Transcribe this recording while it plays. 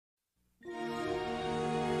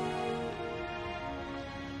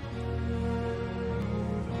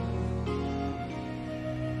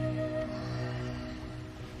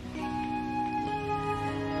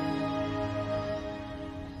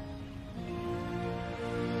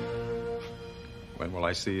When will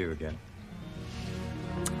I see you again?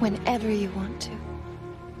 Whenever you want to.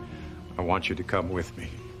 I want you to come with me.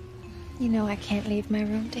 You know I can't leave my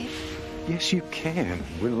room, Dave. Yes, you can.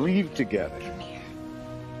 We'll leave together. Come here.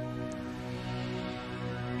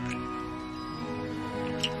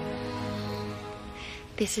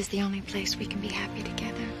 This is the only place we can be happy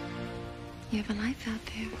together. You have a life out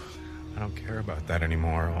there. I don't care about that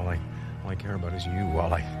anymore. All I care about is you.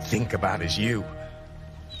 All I think about is you.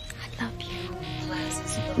 I love you.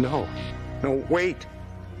 No. No, wait.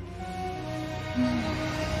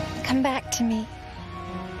 Come back to me.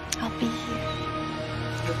 I'll be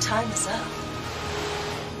here. Your time is up.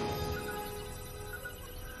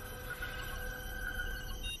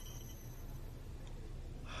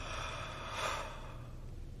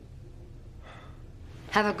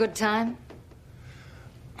 Have a good time?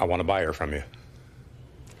 I want to buy her from you.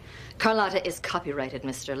 Carlotta is copyrighted,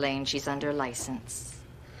 Mr. Lane. She's under license.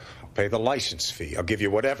 I'll pay the license fee. I'll give you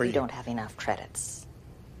whatever You don't have enough credits.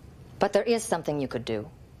 But there is something you could do.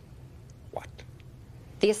 What?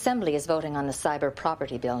 The Assembly is voting on the cyber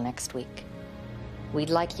property bill next week. We'd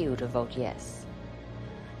like you to vote yes.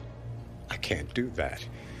 I can't do that.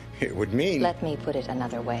 It would mean... Let me put it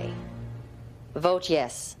another way. Vote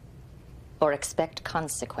yes, or expect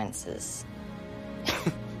consequences.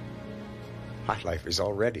 My life is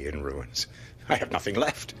already in ruins. I have nothing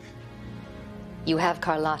left. You have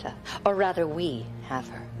Carlotta, or rather we have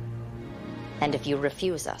her. And if you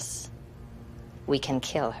refuse us, we can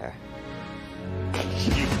kill her.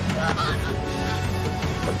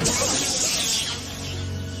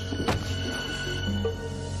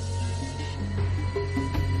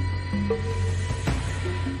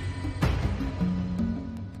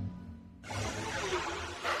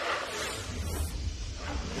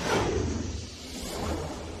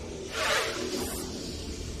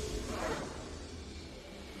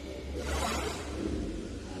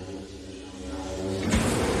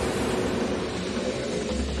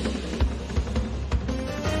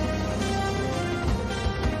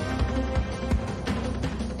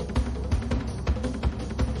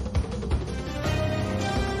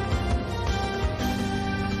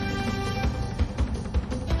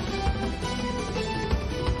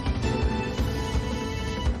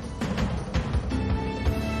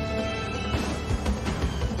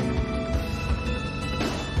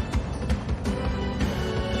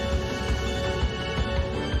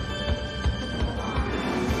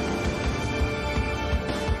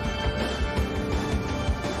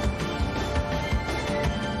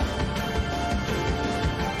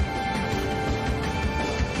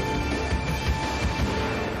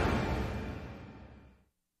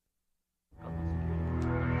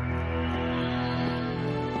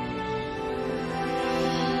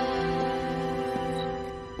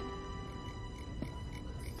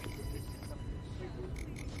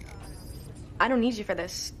 I don't need you for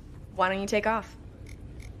this. Why don't you take off?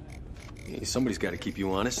 Hey, somebody's got to keep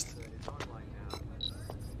you honest.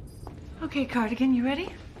 Okay, Cardigan, you ready?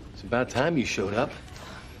 It's about time you showed up.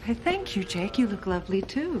 Hey, thank you, Jake. You look lovely,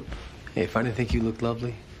 too. Hey, if I didn't think you looked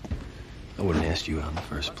lovely, I wouldn't ask you out in the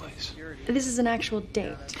first place. This is an actual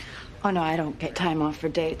date. Oh, no, I don't get time off for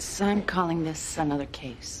dates. I'm calling this another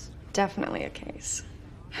case. Definitely a case.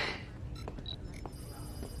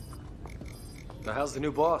 Now, how's the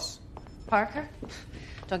new boss? Parker?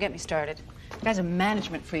 Don't get me started. The guy's a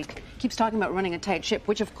management freak. Keeps talking about running a tight ship,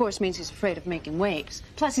 which of course means he's afraid of making waves.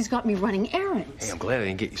 Plus, he's got me running errands. Hey, I'm glad I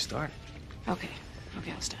didn't get you started. Okay,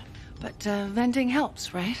 I'll stop. But venting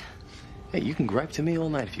helps, right? Hey, you can gripe to me all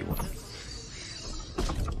night if you want.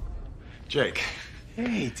 Jake.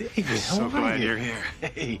 Hey, David, how So are glad you? you're here.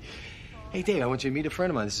 Hey, Dave, I want you to meet a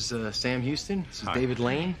friend of mine. This is Sam Houston. This is Hi. David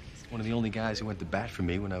Lane. One of the only guys who went to bat for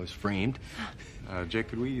me when I was framed. Jake,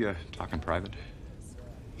 could we talk in private?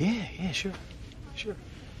 Yeah, sure. You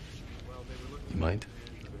mind?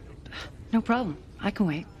 No problem. I can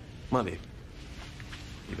wait. Come on, Dave.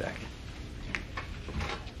 Be back.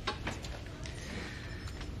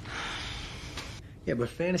 Yeah, but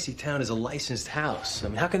Fantasy Town is a licensed house. I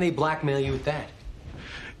mean, how can they blackmail you with that?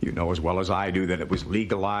 You know as well as I do that it was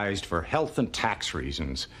legalized for health and tax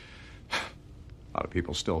reasons. A lot of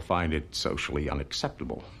people still find it socially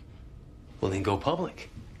unacceptable. Well, then go public.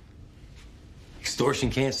 Extortion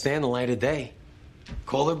can't stand the light of day.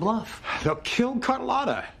 Call their bluff. They'll kill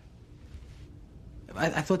Carlotta. I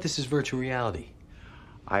thought this is virtual reality.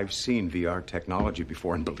 I've seen VR technology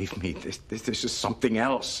before, and believe me, this is something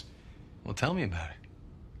else. Well, tell me about it.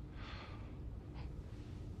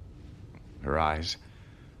 Her eyes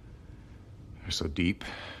are so deep,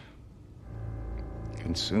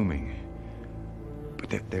 consuming.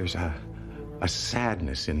 But there's a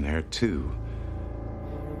sadness in there, too.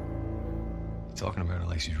 talking about her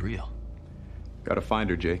like she's real. Gotta find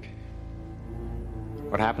her, Jake.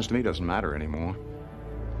 What happens to me doesn't matter anymore.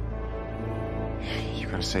 You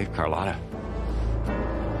gotta save Carlotta.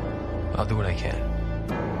 I'll do what I can.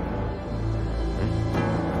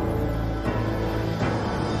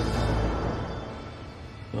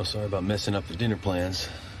 Well, sorry about messing up the dinner plans.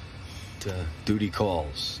 Duty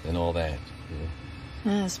calls and all that.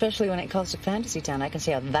 Especially when it comes to Fantasy Town. I can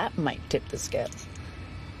see how that might tip the scales.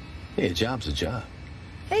 Hey, a job's a job.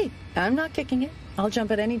 Hey, I'm not kicking it. I'll jump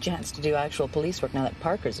at any chance to do actual police work now that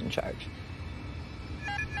Parker's in charge.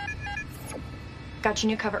 Got your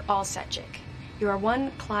new cover all set, Jake. You are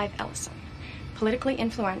one Clive Ellison. Politically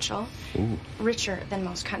influential, richer than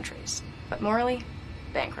most countries, but morally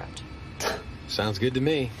bankrupt. Sounds good to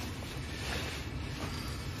me.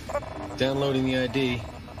 Downloading the ID.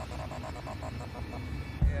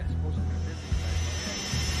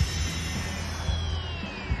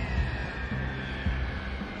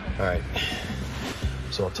 All right.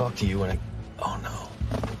 So I'll talk to you when I... Oh, no.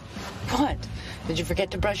 What? Did you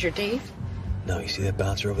forget to brush your teeth? No, you see that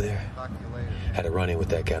bouncer over there? Had a run-in with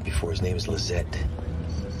that guy before. His name is Lizette.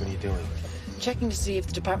 What are you doing? Checking to see if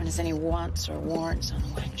the department has any wants or warrants on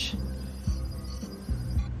which.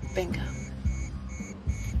 Bingo.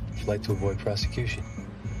 Flight to avoid prosecution.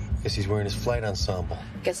 Guess he's wearing his flight ensemble.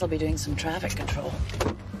 Guess I'll be doing some traffic control.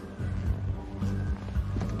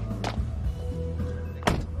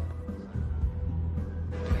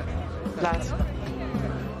 Blythe.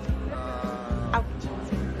 Out.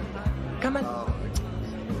 Come on.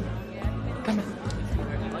 Come on.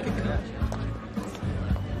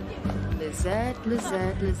 Lizette.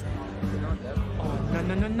 Oh,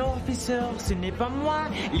 no, officer. Ce n'est pas moi.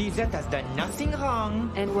 Lisette has done nothing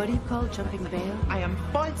wrong. And what do you call jumping bail? I am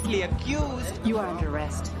falsely accused. You are under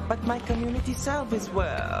arrest. But my community service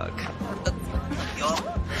work.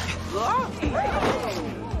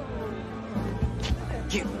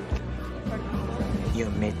 You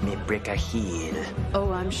made me break a heel.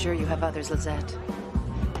 Oh, I'm sure you have others, Lizette.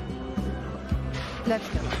 Let's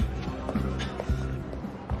go.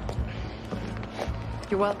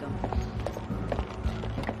 You're welcome.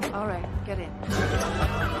 All right, get in.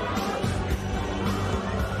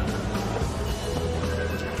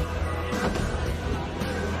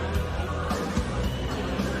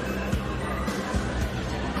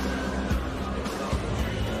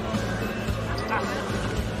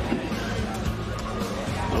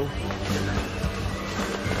 Hello?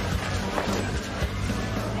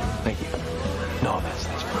 Thank you. No, that's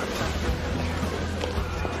fine.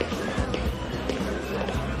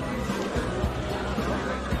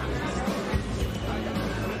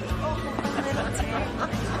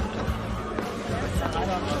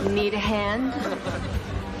 Need a hand?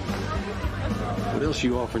 What else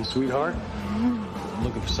you offering, sweetheart? I'm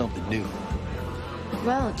looking for something new.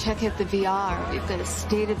 Well, check out the VR. We've got a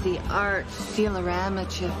state-of-the-art feel-orama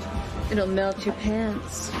chip. It'll melt your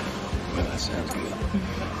pants. Well, that sounds good.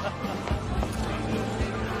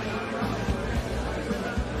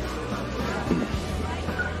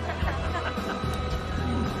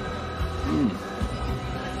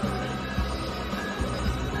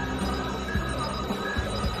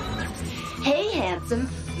 Hey, handsome.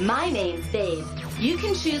 My name's Babe. You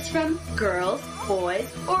can choose from girls,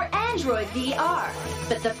 boys, or Android VR.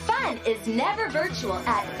 But the fun is never virtual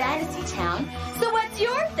at Fantasy Town. So what's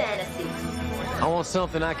your fantasy? I want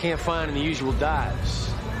something I can't find in the usual dives.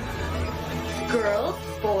 Girls,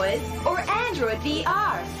 boys, or Android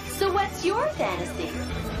VR. So what's your fantasy?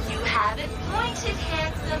 You haven't pointed,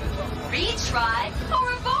 handsome. Retry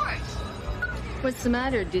or abort. What's the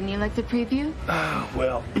matter? Didn't you like the preview?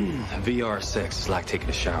 Well, VR sex is like taking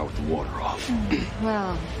a shower with the water off.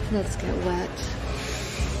 Well, let's get wet.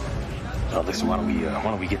 Oh, listen, why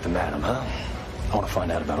don't we get the madam, huh? I want to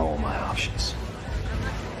find out about all my options.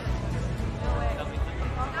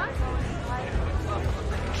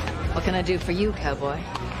 What can I do for you, cowboy?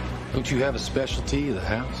 Don't you have a specialty of the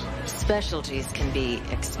house? Specialties can be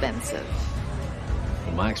expensive.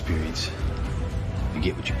 In my experience, you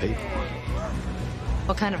get what you pay for.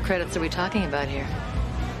 What kind of credits are we talking about here?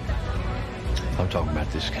 I'm talking about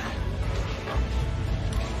this kind.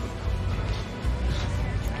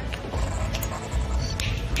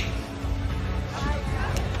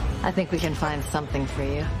 I think we can find something for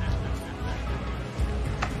you.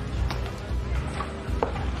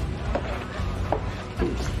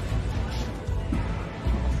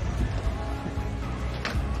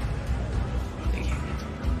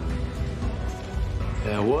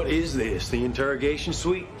 Now, what is this? The interrogation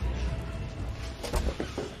suite?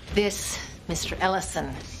 This, Mr.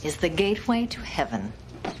 Ellison, is the gateway to heaven.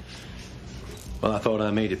 Well, I thought I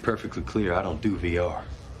made it perfectly clear I don't do VR.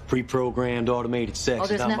 Pre-programmed automated sex. Oh,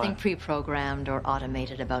 there's is not nothing my... pre-programmed or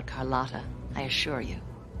automated about Carlotta, I assure you.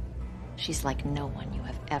 She's like no one you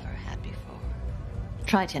have ever had before.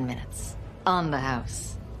 Try 10 minutes. On the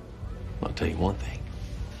house. I'll tell you one thing.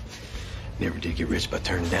 Never did get rich by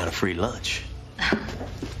turning down a free lunch.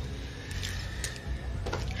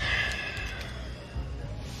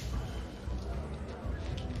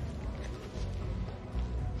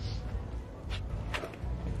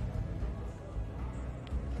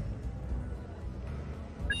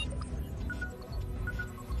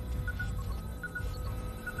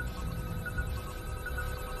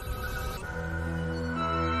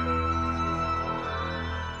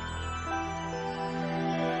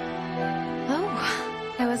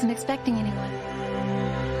 I wasn't expecting anyone.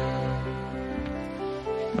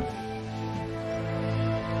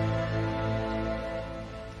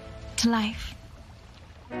 To life.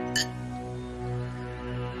 To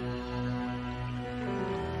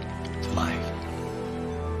life.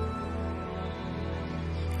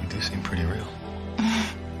 You do seem pretty real.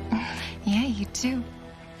 Yeah, you too.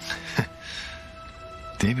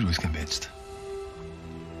 David was convinced.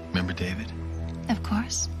 Remember David? Of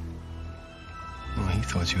course. Well, he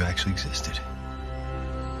thought you actually existed.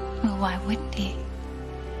 Well, why wouldn't he?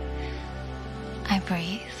 I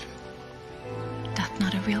breathe. Doth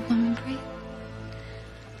not a real woman breathe?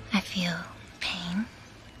 I feel pain.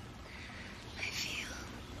 I feel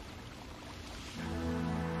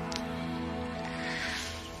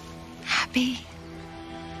happy.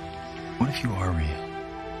 What if you are real?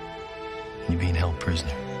 And you're being held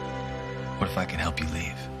prisoner? What if I can help you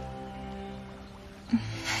leave?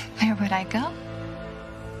 Where would I go?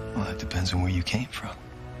 Well, that depends on where you came from.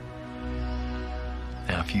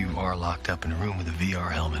 Now, if you are locked up in a room with a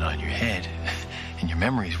VR helmet on your head and your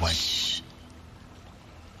memory's wiped... Shh.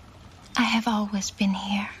 I have always been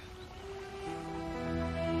here.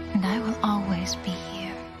 And I will always be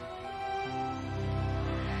here.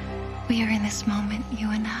 We are in this moment,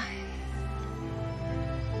 you and I.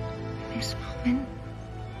 This moment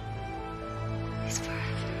is forever.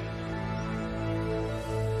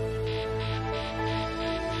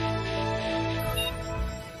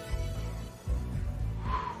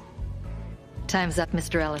 Time's up,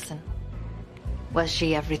 Mr. Ellison. Was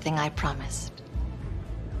she everything I promised?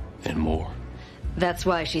 And more. That's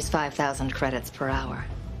why she's 5,000 credits per hour.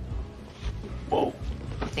 Whoa.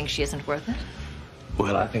 You think she isn't worth it?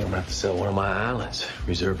 Well, I think I'm gonna have to sell one of my islands.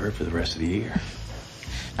 Reserve her for the rest of the year.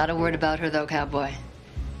 Not a word about her, though, cowboy.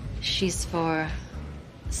 She's for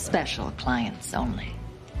special clients only.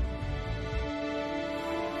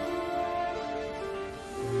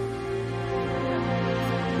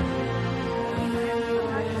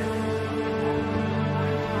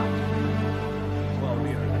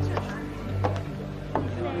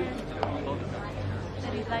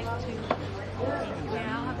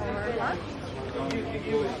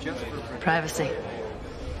 Privacy.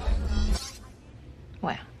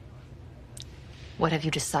 Well, what have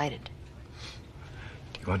you decided?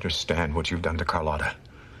 Do you understand what you've done to Carlotta?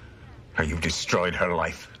 How you've destroyed her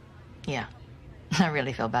life? Yeah, I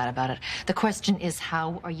really feel bad about it. The question is,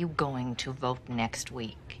 how are you going to vote next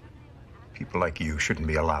week? People like you shouldn't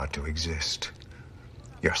be allowed to exist.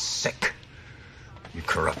 You're sick. You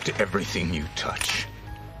corrupt everything you touch.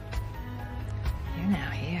 You're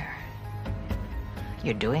now here.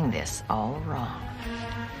 You're doing this all wrong.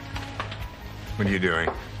 What are you doing?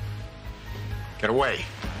 Get away.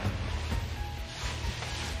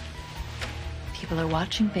 People are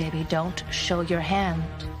watching, baby. Don't show your hand.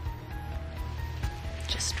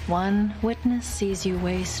 Just one witness sees you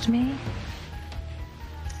waste me.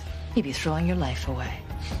 You'd be throwing your life away.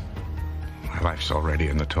 My life's already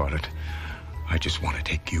in the toilet. I just want to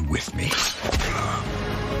take you with me.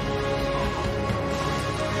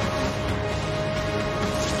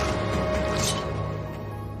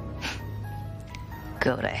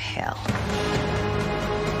 Go to hell.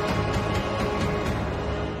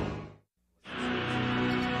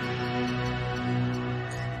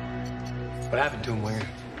 What happened to him, Winger?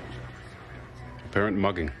 Apparent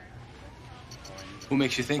mugging. What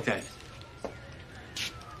makes you think that?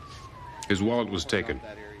 His wallet was taken.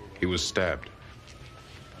 He was stabbed.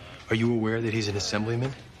 Are you aware that he's an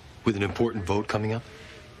assemblyman with an important vote coming up?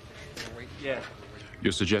 Yeah.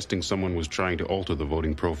 You're suggesting someone was trying to alter the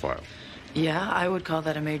voting profile. Yeah, I would call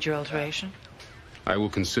that a major alteration. I will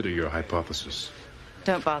consider your hypothesis.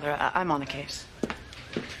 Don't bother. I'm on the case.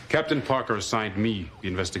 Captain Parker assigned me the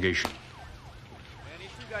investigation.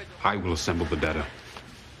 I will assemble the data.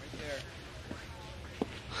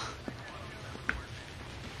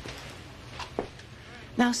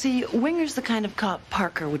 Now, see, Winger's the kind of cop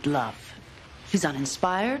Parker would love. He's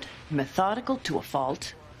uninspired, methodical to a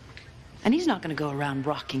fault. And he's not going to go around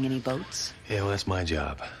rocking any boats. Yeah, well, that's my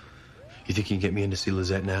job. You think you can get me in to see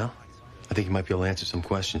Lizette now? I think you might be able to answer some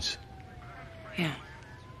questions. Yeah.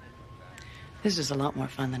 This is a lot more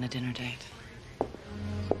fun than a dinner date.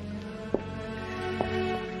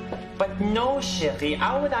 But no, Sherry.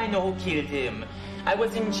 How would I know who killed him? I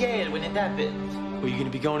was in jail when it happened. Well, you're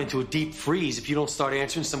going to be going into a deep freeze if you don't start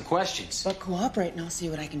answering some questions. But cooperate and I'll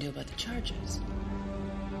see what I can do about the charges.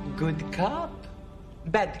 Good cop,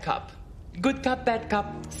 bad cop. Good cop, bad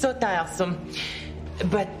cop. So tiresome.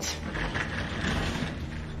 But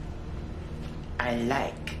I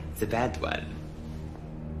like the bad one.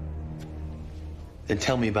 Then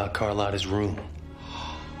tell me about Carlotta's room.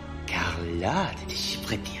 Carlotta, is she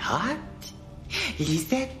pretty hot?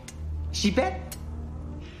 Lisette, she bet.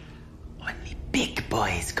 Only big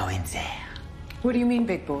boys go in there. What do you mean,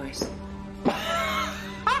 big boys?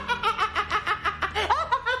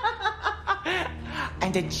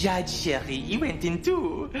 And the judge, Sherry, he went in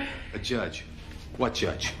too. A judge? What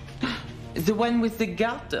judge? The one with the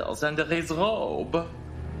garters under his robe.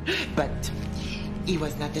 But he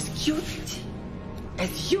was not as cute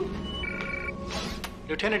as you.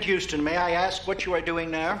 Lieutenant Houston, may I ask what you are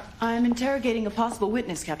doing there? I'm interrogating a possible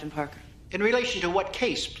witness, Captain Parker. In relation to what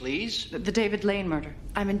case, please? The David Lane murder.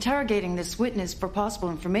 I'm interrogating this witness for possible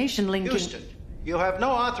information linking... Houston, you have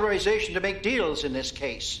no authorization to make deals in this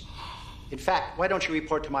case. In fact, why don't you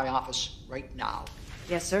report to my office right now?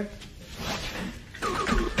 Yes, sir.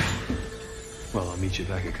 Well, I'll meet you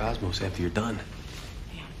back at Cosmos after you're done.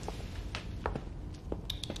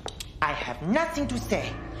 I have nothing to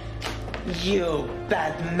say. You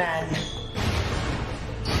bad man.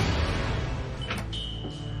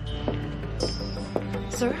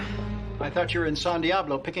 Sir? I thought you were in San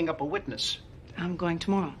Diablo picking up a witness. I'm going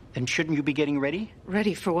tomorrow. Then shouldn't you be getting ready?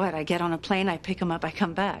 Ready for what? I get on a plane, I pick him up, I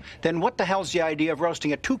come back. Then what the hell's the idea of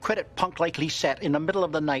roasting a 2-credit punk like Lisette in the middle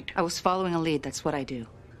of the night? I was following a lead, that's what I do.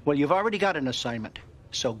 Well, you've already got an assignment,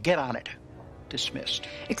 so get on it. Dismissed.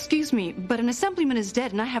 Excuse me, but an assemblyman is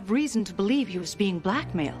dead, and I have reason to believe he was being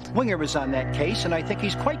blackmailed. Winger was on that case, and I think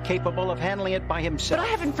he's quite capable of handling it by himself. But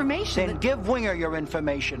I have information. Then give Winger your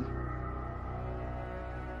information.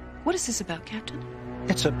 What is this about, Captain?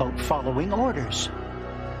 It's about following orders.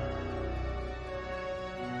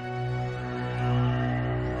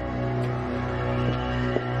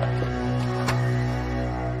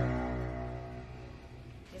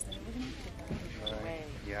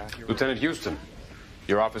 Lieutenant Houston,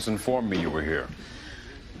 your office informed me you were here.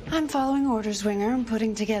 I'm following orders, Winger. I'm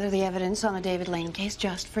putting together the evidence on the David Lane case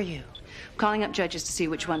just for you. I'm calling up judges to see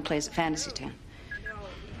which one plays at Fantasy Town.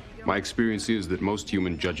 My experience is that most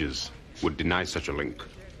human judges would deny such a link.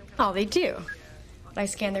 Oh, they do. I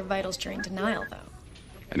scan their vitals during denial, though.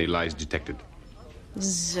 Any lies detected?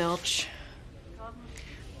 Zilch.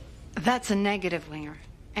 That's a negative, Winger.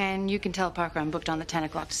 And you can tell Parker I'm booked on the 10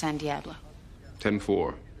 o'clock to San Diablo.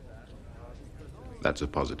 10-4. That's a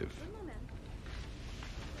positive.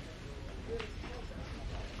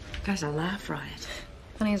 Guy's a laugh riot.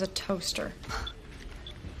 Funny as a toaster.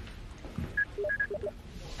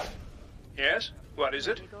 Yes? What is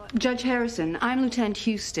it? Judge Harrison, I'm Lieutenant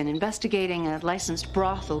Houston, investigating a licensed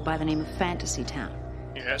brothel by the name of Fantasy Town.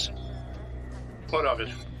 Yes. What of it?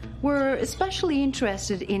 We're especially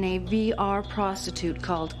interested in a VR prostitute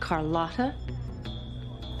called Carlotta.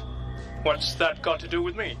 What's that got to do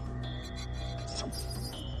with me?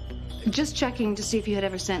 Just checking to see if you had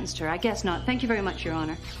ever sentenced her. I guess not. Thank you very much, Your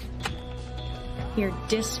Honor. Your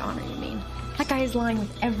dishonor, you mean? That guy is lying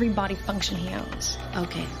with every body function he owns.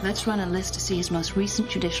 Okay, let's run a list to see his most recent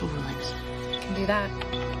judicial rulings. Can do that.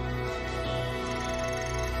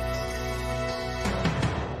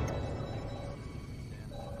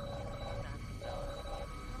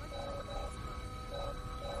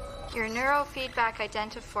 Your neurofeedback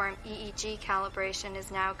identiform EEG calibration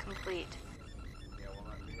is now complete.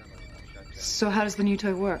 So how does the new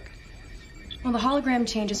toy work? Well, the hologram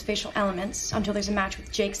changes facial elements until there's a match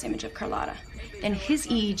with Jake's image of Carlotta. Then his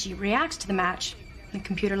EEG reacts to the match, and the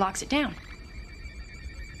computer locks it down.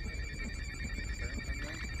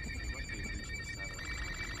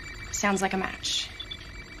 Sounds like a match.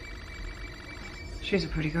 She's a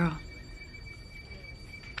pretty girl.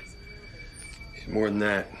 She's more than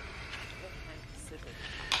that.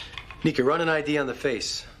 Nika, run an ID on the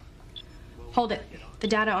face. Hold it. The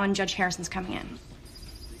data on Judge Harrison's coming in.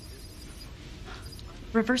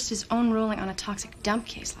 Reversed his own ruling on a toxic dump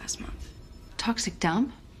case last month. Toxic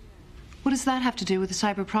dump? What does that have to do with the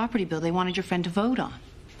cyber property bill they wanted your friend to vote on?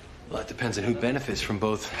 Well, that depends on who benefits from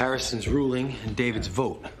both Harrison's ruling and David's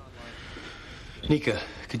vote. Nika,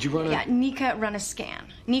 could you run a... Yeah, Nika run a scan.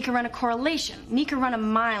 Nika run a correlation. Nika run a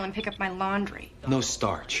mile and pick up my laundry. No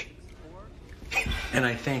starch. And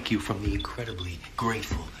I thank you from the incredibly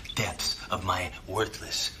grateful depths of my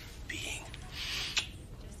worthless being.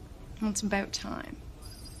 Well, it's about time.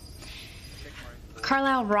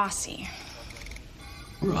 Carlisle Rossi.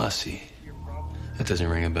 Rossi? That doesn't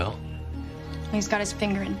ring a bell. He's got his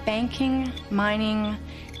finger in banking, mining,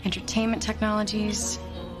 entertainment technologies,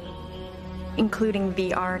 including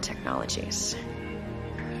VR technologies.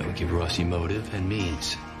 That would give Rossi motive and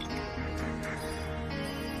means.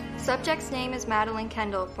 Subject's name is Madeline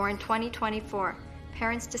Kendall, born 2024.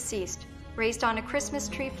 Parents deceased. Raised on a Christmas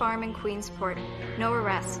tree farm in Queensport. No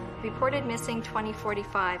arrests. Reported missing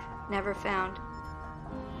 2045. Never found.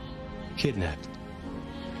 Kidnapped.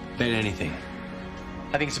 Bet anything.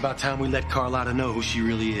 I think it's about time we let Carlotta know who she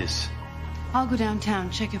really is. I'll go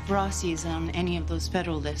downtown, check if Rossi is on any of those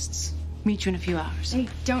federal lists. Meet you in a few hours. Hey,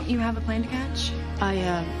 don't you have a plane to catch?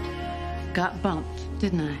 I, got bumped,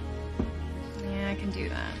 didn't I? Yeah, I can do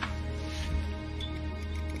that.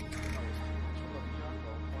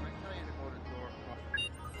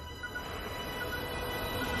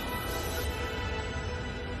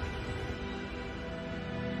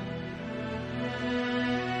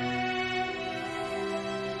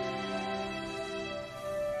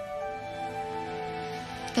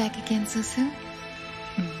 Back again so soon?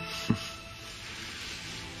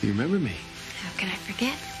 You remember me? How can I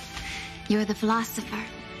forget? You're the philosopher.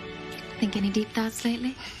 Think any deep thoughts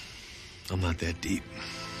lately? I'm not that deep.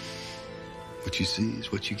 What you see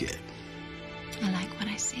is what you get. I like what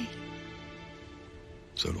I see.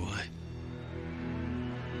 So do I.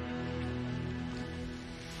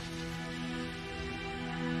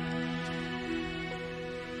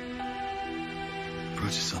 Brought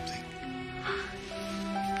you something.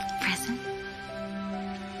 Present?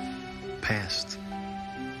 Past.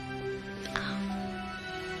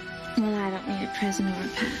 Well, I don't need a present or a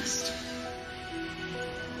past.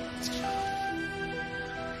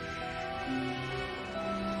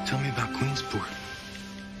 Tell me about Queensport.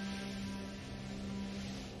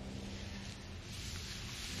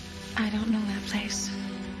 I don't know that place.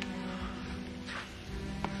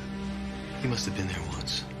 You must have been there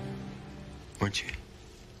once. Weren't you?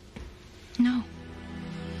 No.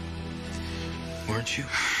 Weren't you?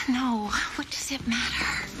 No. What does it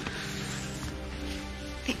matter?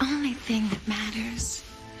 The only thing that matters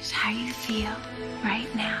is how you feel right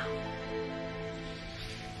now.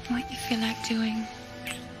 What you feel like doing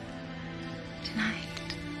tonight.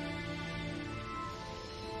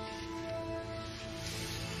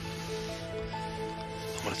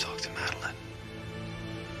 I want to talk to Madeline.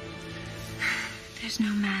 There's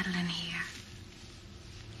no Madeline here.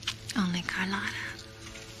 Only Carlotta.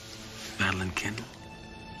 Madeline Kendall?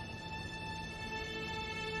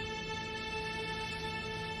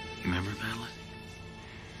 You remember Madeline?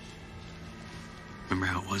 Remember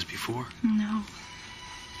how it was before? No.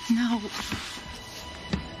 No.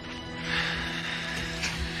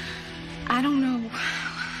 I don't know.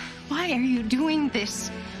 Why are you doing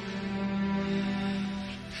this?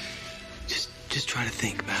 Just try to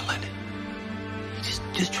think, Madeline.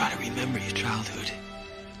 Just try to remember your childhood.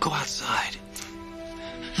 Go outside.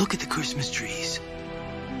 Look at the Christmas trees.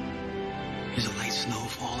 There's a light snow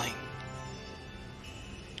falling.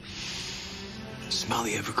 Smell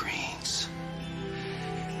the evergreens.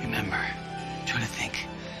 Remember, try to think.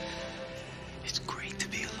 It's great to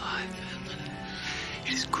be alive, Madeline.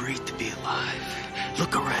 It is great to be alive.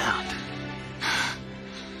 Look around.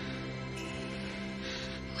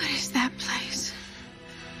 What is that place?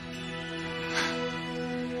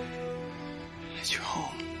 It's your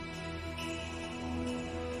home.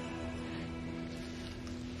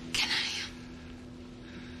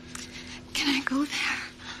 Can I go there?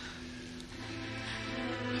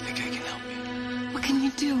 I think I can help you. What can you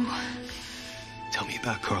do? Tell me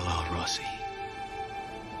about Carlisle Rossi.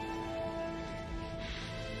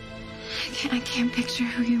 I can't picture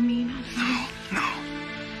who you mean. No.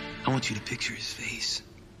 I want you to picture his face.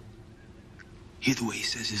 Hear the way he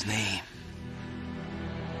says his name.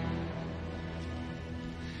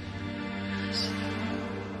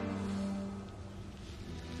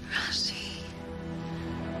 Rossi.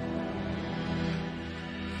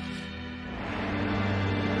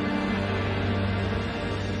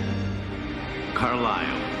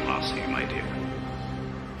 Carlisle Rossi, my dear.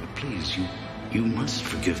 But please, you must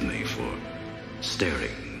forgive me for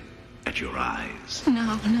staring at your eyes.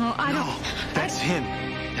 No, I don't. That's him.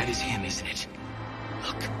 That is him, isn't it?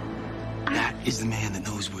 Look. That is the man that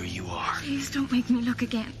knows where you are. Please don't make me look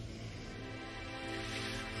again.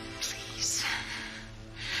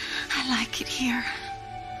 like it here.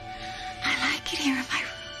 I like it here in my room.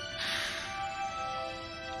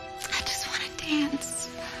 I just want to dance.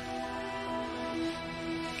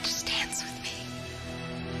 Just dance with me.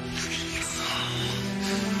 Please.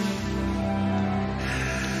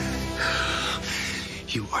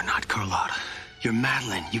 You are not Carlotta. You're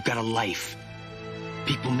Madeline. You've got a life.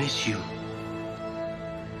 People miss you.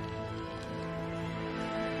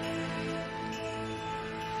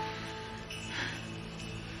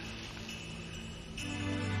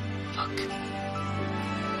 Look.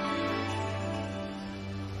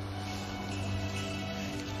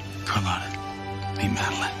 Carlotta, meet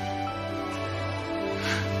Madeline.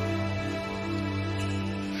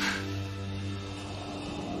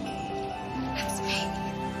 That's me.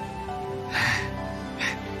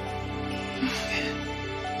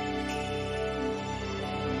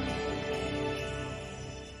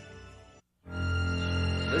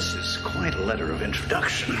 This is quite a letter of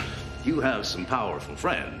introduction. You have some powerful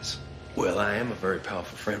friends. Well, I am a very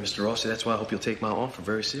powerful friend, Mr. Rossi. That's why I hope you'll take my offer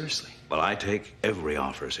very seriously. Well, I take every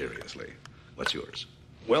offer seriously. What's yours?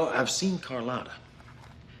 Well, I've seen Carlotta,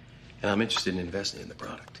 and I'm interested in investing in the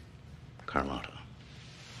product. Carlotta.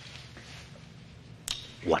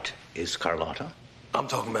 What is Carlotta? I'm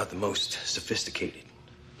talking about the most sophisticated,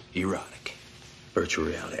 erotic, virtual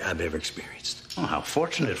reality I've ever experienced. Oh, how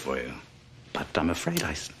fortunate for you. But I'm afraid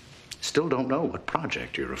I still don't know what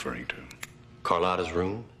project you're referring to. Carlotta's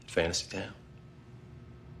room in Fantasy Town.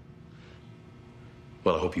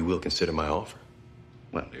 Well, I hope you will consider my offer.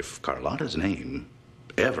 Well, if Carlotta's name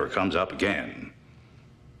ever comes up again,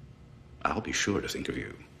 I'll be sure to think of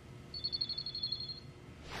you.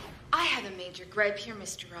 I have a major gripe here,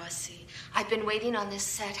 Mr. Rossi. I've been waiting on this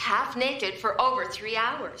set half naked for over 3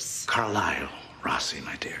 hours. Carlisle Rossi,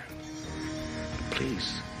 my dear.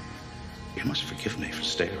 Please, you must forgive me for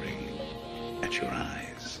staring at your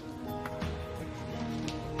eyes.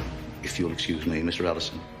 If you'll excuse me, Mr.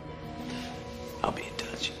 Ellison. I'll be in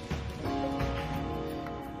touch.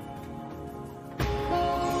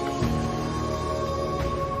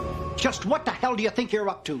 Just what the hell do you think you're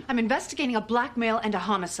up to? I'm investigating a blackmail and a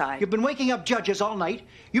homicide. You've been waking up judges all night.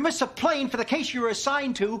 You missed a plane for the case you were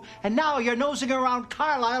assigned to, and now you're nosing around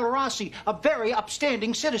Carlisle Rossi, a very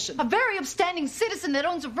upstanding citizen. A very upstanding citizen that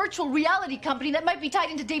owns a virtual reality company that might be tied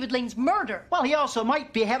into David Lane's murder. Well, he also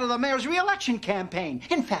might be head of the mayor's re-election campaign.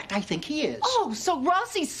 In fact, I think he is. Oh, so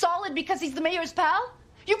Rossi's solid because he's the mayor's pal?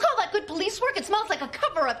 You call that good police work? It smells like a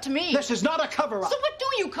cover-up to me. This is not a cover-up. So what do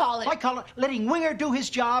you call it? I call it letting Winger do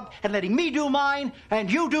his job and letting me do mine and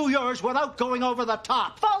you do yours without going over the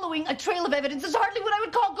top. Following a trail of evidence is hardly what I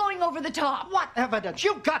would call going over the top. What evidence?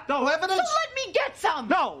 You've got no evidence. So let me get some.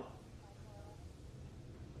 No.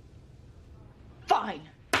 Fine.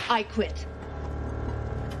 I quit.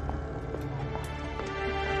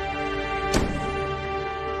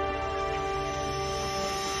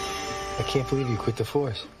 I can't believe you quit the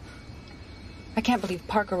force. I can't believe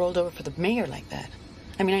Parker rolled over for the mayor like that.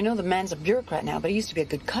 I mean, I know the man's a bureaucrat now, but he used to be a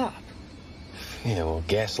good cop. Yeah, well,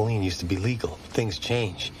 gasoline used to be legal. Things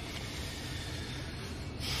change.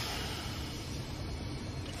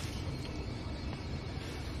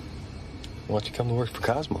 Why don't you come to work for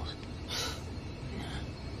Cosmos?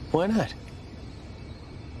 Why not?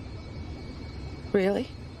 Really?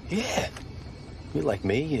 Yeah. You're like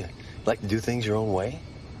me. You like to do things your own way.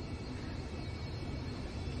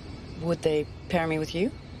 Would they pair me with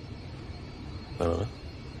you? I don't know.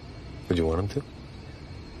 Would you want them to?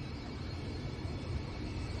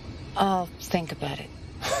 I'll think about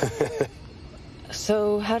it.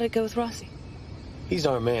 So, how'd it go with Rossi? He's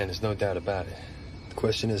our man, there's no doubt about it. The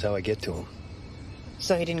question is how I get to him.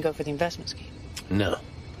 So he didn't go for the investment scheme? No.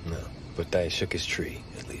 But I shook his tree,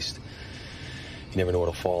 at least. You never know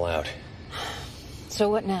what'll fall out. So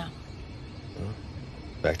what now? Well,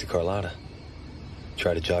 back to Carlotta.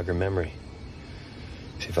 Try to jog her memory.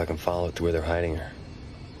 See if I can follow it to where they're hiding her.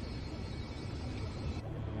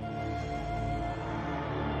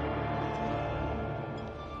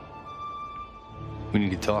 We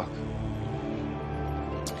need to talk.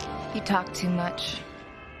 You talk too much.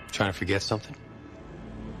 Trying to forget something?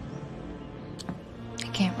 I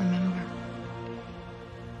can't remember.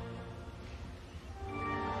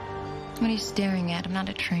 What are you staring at? I'm not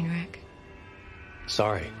a train wreck.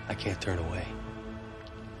 Sorry, I can't turn away.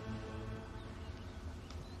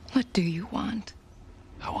 What do you want?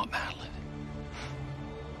 I want Madeline.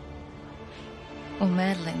 Well,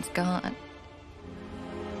 Madeline's gone.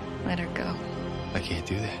 Let her go. I can't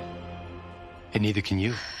do that. And neither can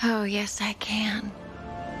you. Oh, yes, I can.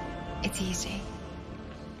 It's easy.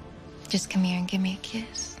 Just come here and give me a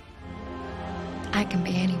kiss. I can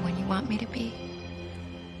be anyone you want me to be.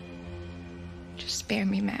 Just spare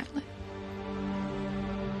me, Madeline.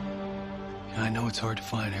 I know it's hard to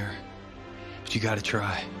find her, but you gotta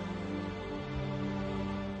try.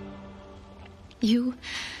 You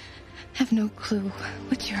have no clue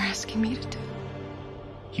what you're asking me to do.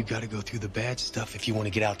 You gotta go through the bad stuff if you want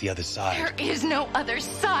to get out the other side. There is no other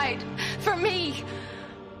side for me.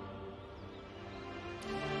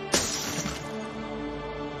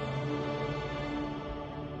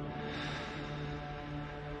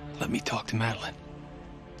 Let me talk to Madeline.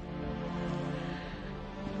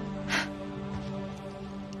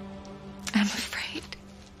 I'm afraid.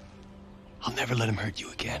 I'll never let him hurt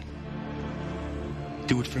you again.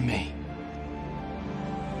 Do it for me.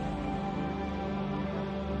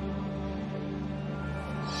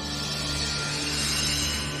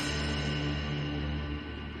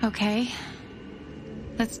 Okay.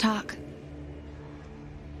 Let's talk.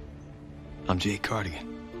 I'm Jake Cardigan.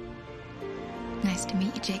 Nice to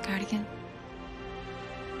meet you, Jake Cardigan.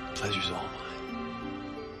 Pleasure's all mine.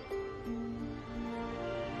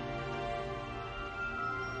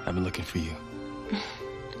 I've been looking for you.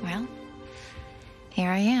 Well, here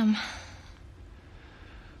I am.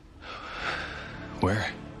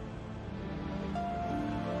 Where?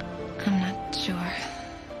 I'm not sure.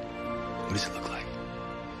 What does it look like?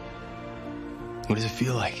 What does it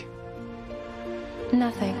feel like?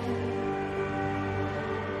 Nothing.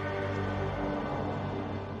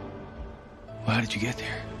 Well, how did you get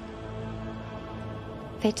there?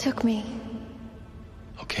 They took me.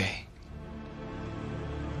 Okay.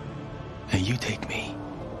 Now you take me.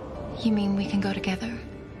 You mean we can go together?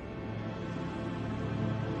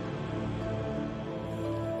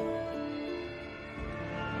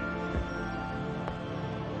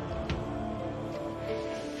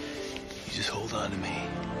 You just hold on to me.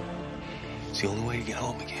 It's the only way to get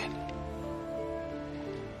home again.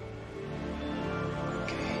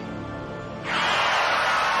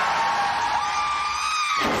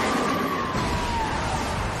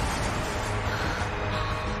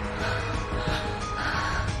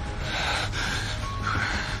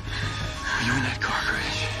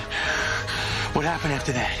 What happened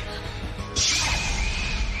after that?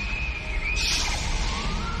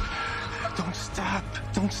 Don't stop.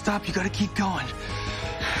 Don't stop. You gotta keep going.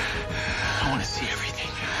 I want to see everything.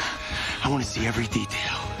 I want to see every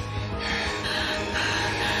detail.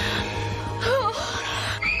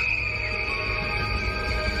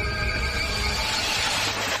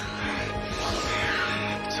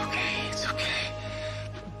 It's okay. It's okay.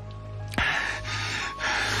 I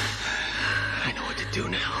know what to do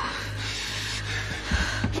now.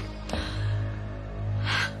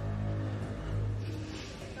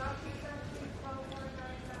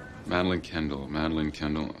 Madeline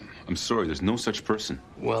Kendall. I'm sorry, there's no such person.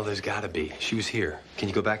 Well, there's gotta be. She was here. Can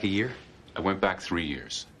you go back a year? I went back 3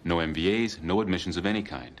 years. No MVAs, no admissions of any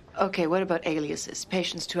kind. Okay, what about aliases?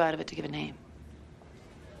 Patient's too out of it to give a name.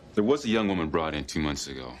 There was a young woman brought in 2 months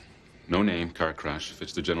ago. No name, car crash,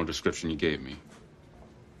 fits the general description you gave me.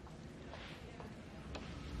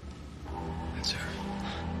 That's her.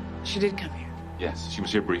 She did come here. Yes, she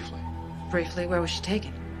was here briefly. Briefly, where was she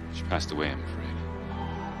taken? She passed away, I'm afraid.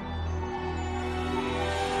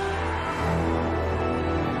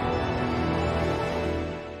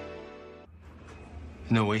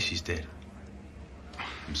 No way she's dead.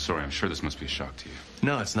 I'm sorry, I'm sure this must be a shock to you.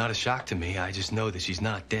 No, it's not a shock to me. I just know that she's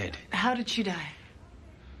not dead. How did she die?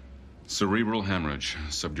 Cerebral hemorrhage,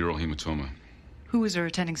 subdural hematoma. Who was her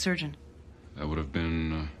attending surgeon? That would have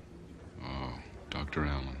been, Dr.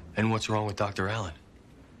 Allen. And what's wrong with Dr. Allen?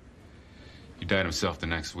 He died himself the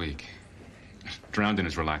next week. Drowned in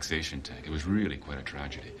his relaxation tank. It was really quite a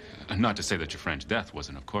tragedy. Not to say that your friend's death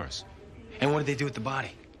wasn't, of course. And what did they do with the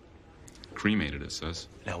body? Cremated, it says.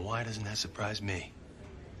 Now, why doesn't that surprise me?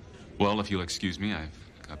 Well, if you'll excuse me, I've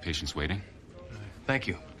got patients waiting. Thank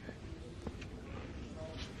you.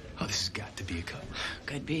 Oh, this has got to be a cover.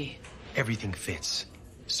 Could be. Everything fits.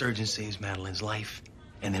 Surgeon saves Madeline's life,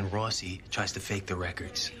 and then Rossi tries to fake the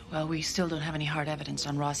records. Well, we still don't have any hard evidence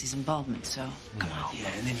on Rossi's involvement, so come on. Yeah,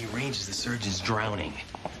 and then he arranges the surgeon's drowning.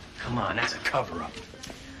 Come on, that's a cover-up.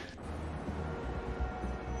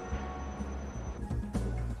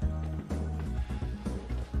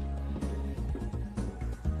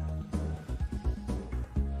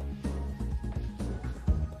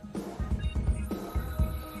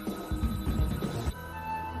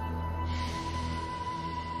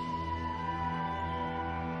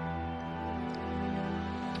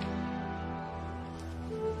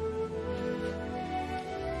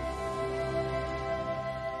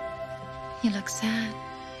 You look sad.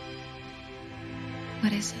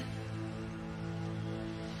 What is it?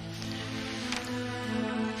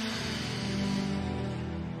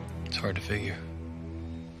 hard to figure.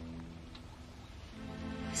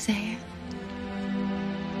 Say it.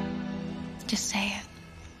 Just say it.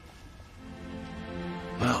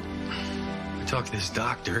 Well, I talked to this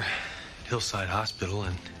doctor at Hillside Hospital,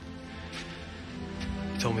 and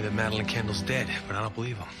he told me that Madeline Kendall's dead, but I don't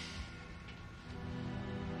believe him.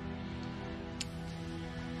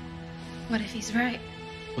 What if he's right?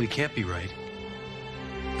 Well, he can't be right,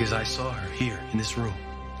 because I saw her here in this room.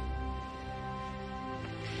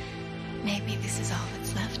 Maybe this is all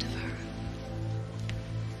that's left of her.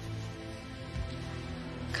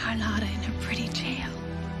 Carlotta in her pretty jail.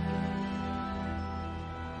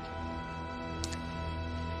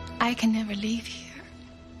 I can never leave here.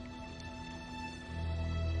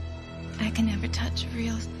 I can never touch a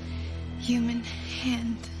real human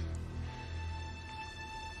hand.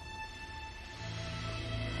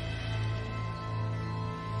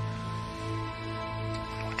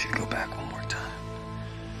 I want you to go back one more time.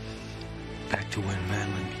 Back to when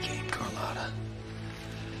Madeline became Carlotta.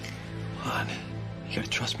 Come on. You gotta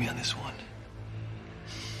trust me on this one.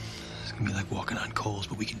 It's gonna be like walking on coals,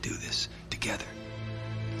 but we can do this together.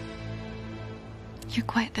 You're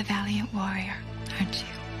quite the valiant warrior, aren't you?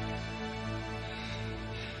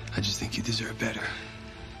 I just think you deserve better.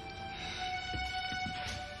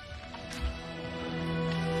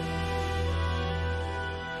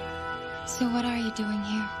 So what are you doing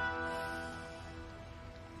here?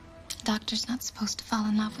 Doctor's not supposed to fall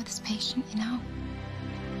in love with his patient, you know?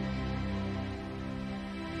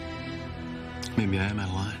 Maybe I am out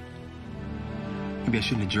of line. Maybe I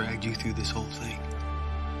shouldn't have dragged you through this whole thing.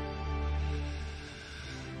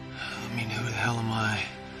 I mean, who the hell am I?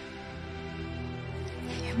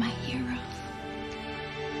 You're my hero.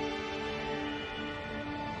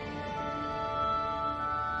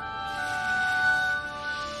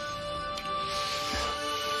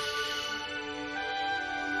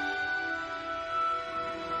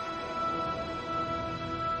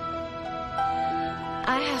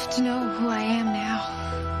 I have to know who I am now.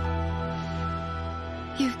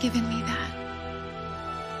 You've given me that.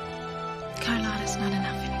 Carlotta's not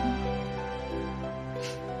enough anymore.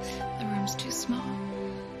 The room's too small.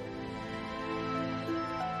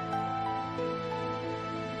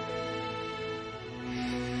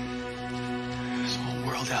 There's a whole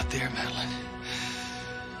world out there, Madeline.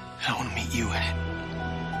 I want to meet you in it.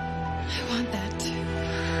 I want that too.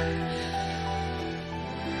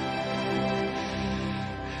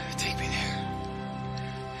 Take me there.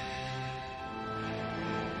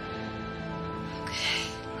 Okay.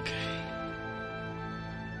 Okay.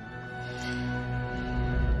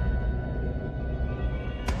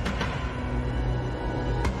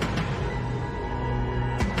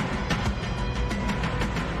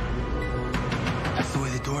 That's the way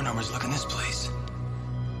the door numbers look in this place.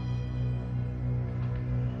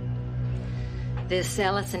 This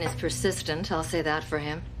Ellison is persistent, I'll say that for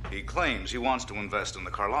him. He claims he wants to invest in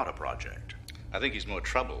the Carlotta project. I think he's more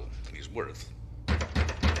trouble than he's worth.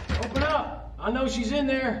 Open up! I know she's in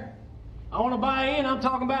there. I want to buy in. I'm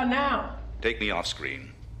talking about now. Take me off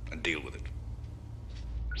screen and deal with it.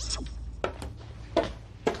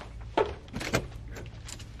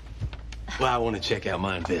 Well, I want to check out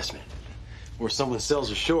my investment. Or someone sells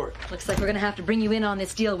her short. Looks like we're gonna have to bring you in on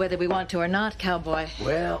this deal whether we want to or not, cowboy.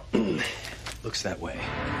 Well, looks that way.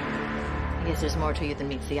 I guess there's more to you than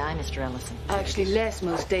meets the eye, Mr. Ellison. Actually, less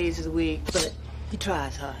most days of the week, but he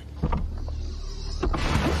tries hard.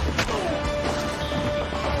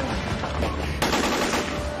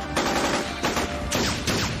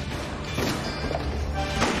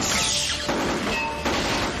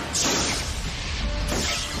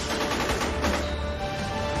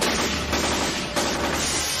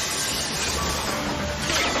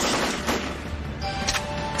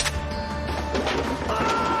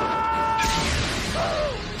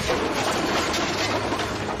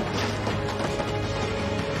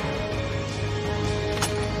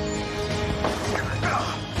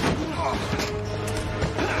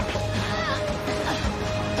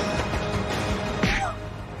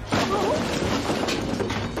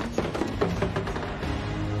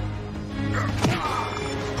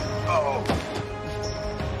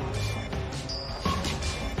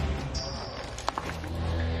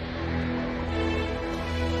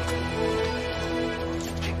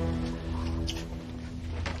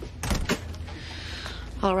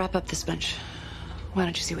 I'll wrap up this bunch. Why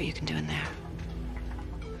don't you see what you can do in there?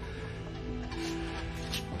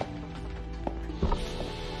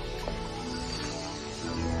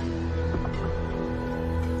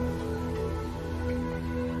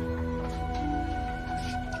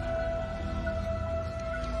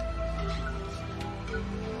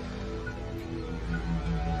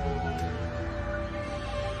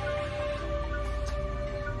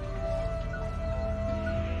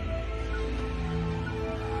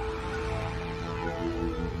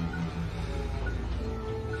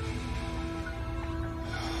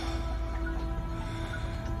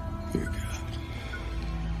 Dear God.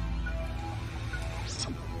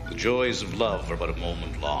 The joys of love are but a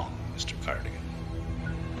moment long, Mr. Cardigan.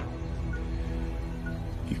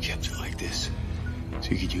 You kept her like this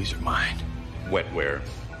so you could use her mind. Wetware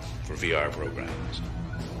for VR programs.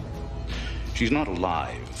 She's not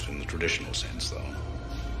alive in the traditional sense, though.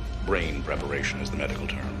 Brain preparation is the medical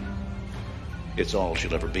term. It's all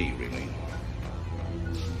she'll ever be, really.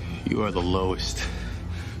 You are the lowest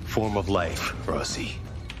form of life, Rossi.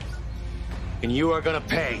 And you are gonna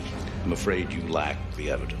pay. I'm afraid you lack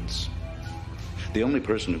the evidence. The only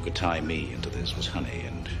person who could tie me into this was Honey,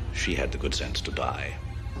 and she had the good sense to die.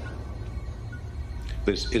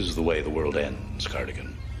 This is the way the world ends,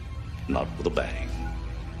 Cardigan. Not with a bang,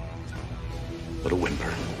 but a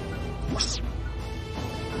whimper.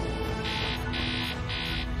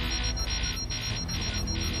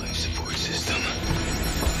 Life support system.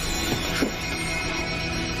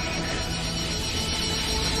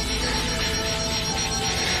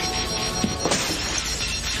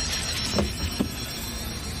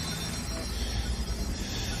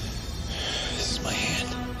 This is my hand.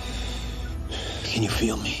 Can you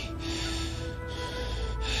feel me?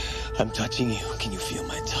 I'm touching you. Can you feel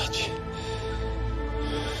my touch?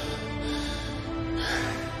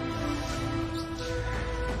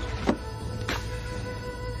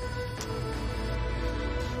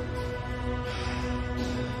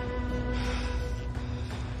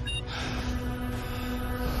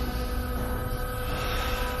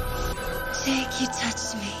 Jake, you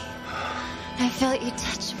touched me. I felt you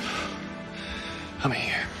touch me. I'm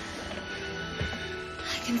here.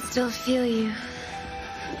 I can still feel you.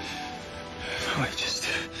 If I just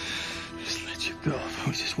let you go, if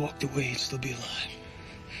I just walked away, you'd still be alive.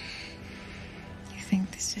 You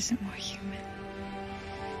think this isn't more human?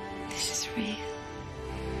 This is real.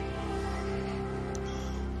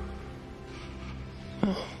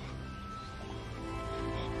 Oh.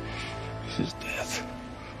 This is death.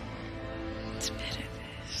 It's better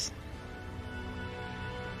this.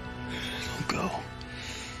 Don't go.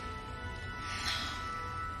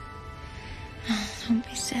 Oh, don't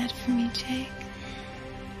be sad for me, Jake.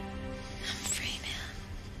 I'm free now.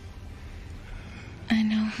 I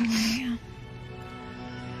know who I am.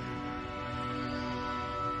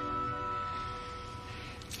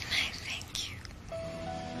 And I thank you.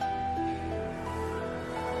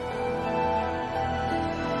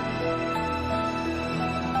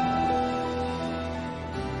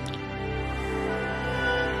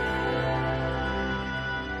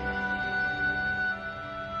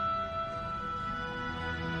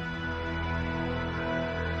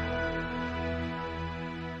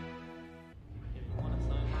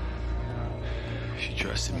 She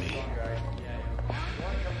trusted me.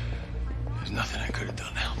 There's nothing I could have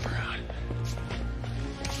done to help her out.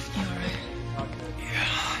 You all right? Yeah,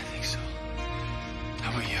 I think so.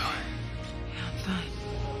 How about you? Yeah, I'm fine.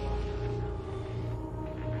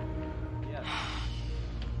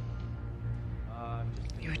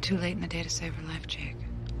 You were too late in the day to save her life, Jake.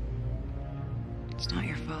 It's not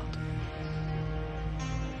your fault.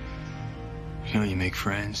 You know, you make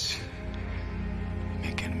friends, you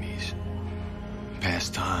make enemies.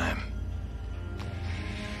 Past time.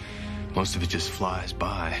 Most of it just flies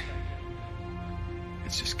by.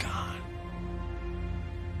 It's just gone.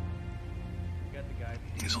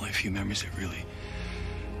 There's only a few memories that really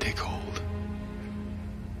take hold.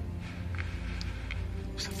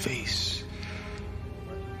 It's a face.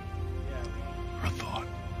 Or a thought.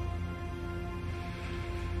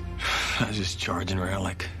 I was just charging around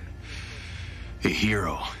like a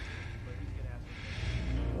hero.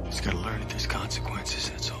 Just gotta learn that there's consequences,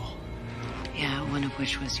 that's all. Yeah, one of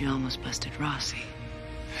which was you almost busted Rossi.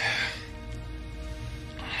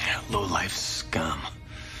 Low-life scum.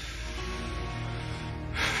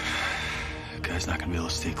 That guy's not gonna be able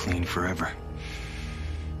to stay clean forever.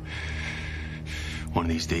 One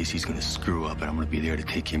of these days he's gonna screw up and I'm gonna be there to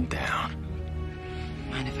take him down.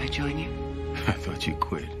 Mind if I join you? I thought you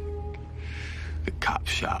quit. The cop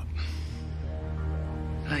shop.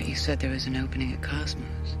 Thought you said there was an opening at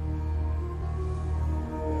Cosmos.